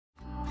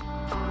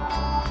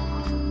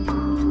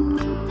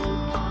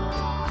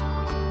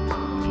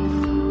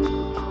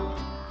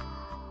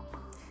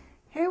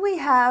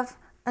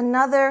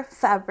another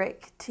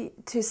fabric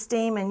to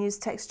steam and use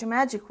Texture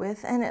Magic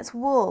with, and it's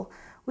wool.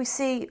 We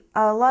see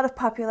a lot of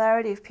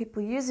popularity of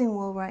people using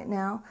wool right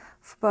now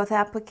for both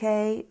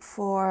applique,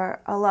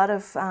 for a lot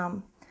of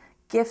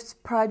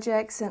gift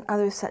projects and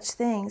other such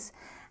things.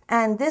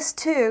 And this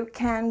too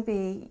can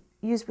be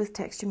used with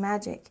Texture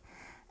Magic.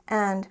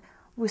 And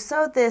we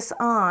sewed this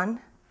on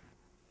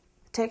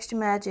Texture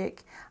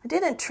Magic. I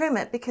didn't trim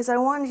it because I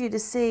wanted you to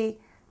see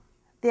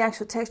the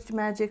actual Texture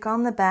Magic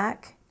on the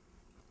back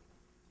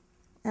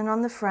and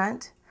on the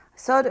front. I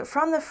sewed it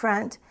from the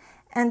front,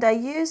 and I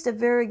used a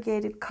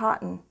variegated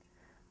cotton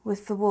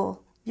with the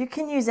wool. You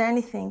can use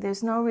anything.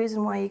 There's no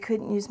reason why you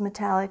couldn't use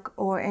metallic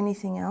or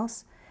anything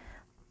else.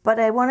 But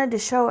I wanted to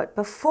show it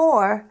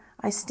before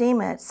I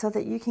steam it so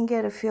that you can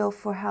get a feel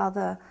for how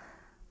the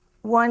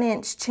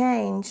 1-inch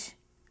change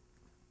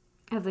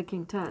of the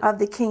King Tut. Of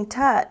the King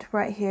Tut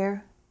right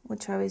here,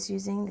 which I was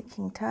using, the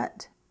King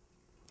Tut.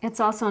 It's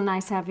also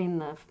nice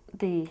having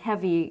the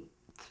heavy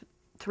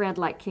thread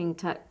like King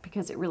Tut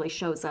because it really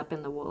shows up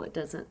in the wool. It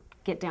doesn't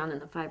get down in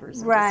the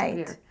fibers and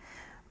disappear.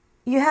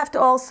 You have to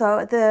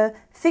also, the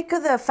thicker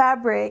the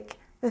fabric,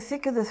 the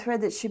thicker the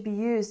thread that should be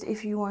used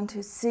if you want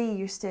to see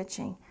your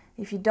stitching.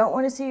 If you don't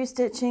want to see your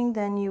stitching,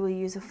 then you will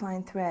use a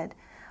fine thread.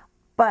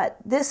 But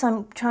this,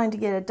 I'm trying to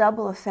get a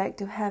double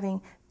effect of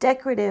having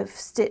decorative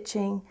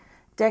stitching,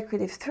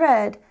 decorative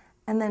thread,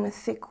 and then a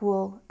thick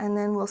wool, and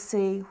then we'll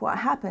see what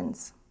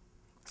happens.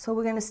 So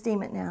we're going to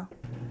steam it now.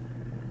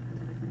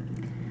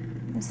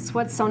 This is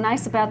what's so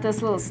nice about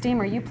this little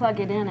steamer. You plug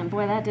it in, and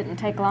boy, that didn't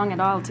take long at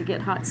all to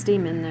get hot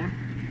steam in there.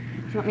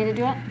 Do you want me to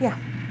do it? Yeah.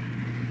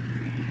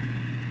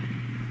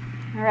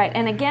 All right,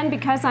 and again,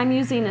 because I'm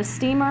using a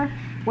steamer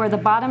where the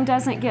bottom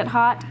doesn't get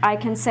hot, I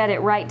can set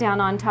it right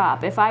down on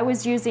top. If I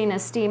was using a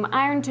steam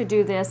iron to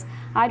do this,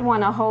 I'd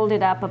want to hold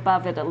it up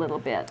above it a little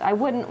bit. I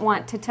wouldn't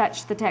want to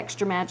touch the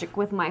Texture Magic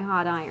with my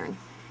hot iron.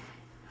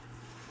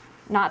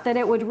 Not that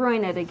it would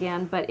ruin it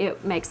again, but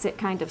it makes it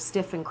kind of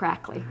stiff and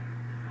crackly.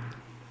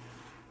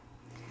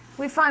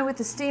 We find with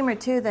the steamer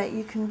too that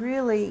you can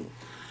really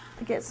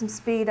get some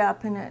speed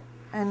up in it,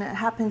 and it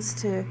happens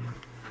to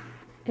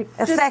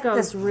affect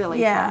goes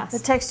really fast. The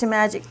Texture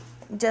Magic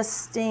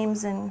just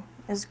steams and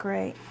is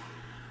great.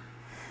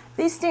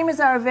 These steamers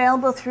are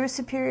available through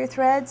Superior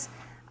Threads.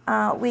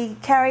 We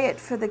carry it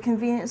for the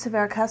convenience of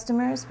our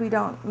customers. We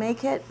don't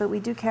make it, but we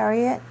do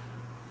carry it.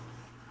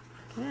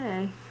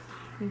 Okay,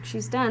 and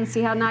she's done.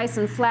 See how nice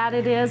and flat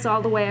it is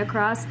all the way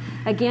across?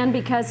 Again,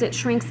 because it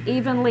shrinks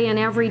evenly in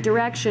every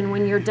direction,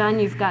 when you're done,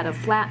 you've got a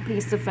flat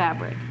piece of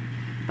fabric.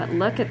 But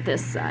look at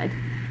this side.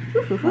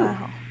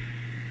 Wow.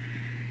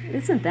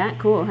 Isn't that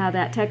cool how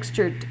that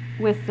textured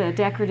with the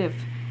decorative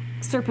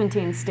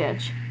serpentine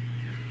stitch?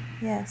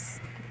 Yes.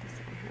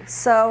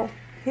 So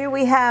here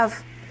we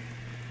have,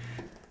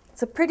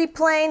 it's a pretty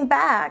plain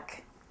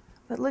back,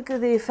 but look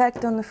at the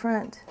effect on the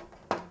front.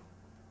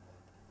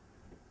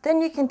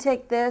 Then you can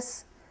take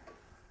this,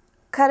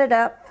 cut it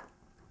up,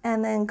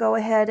 and then go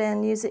ahead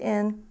and use it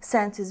in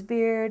Santa's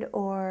beard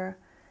or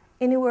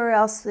anywhere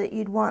else that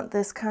you'd want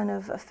this kind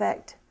of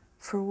effect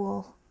for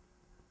wool.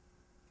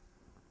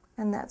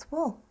 And that's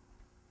wool.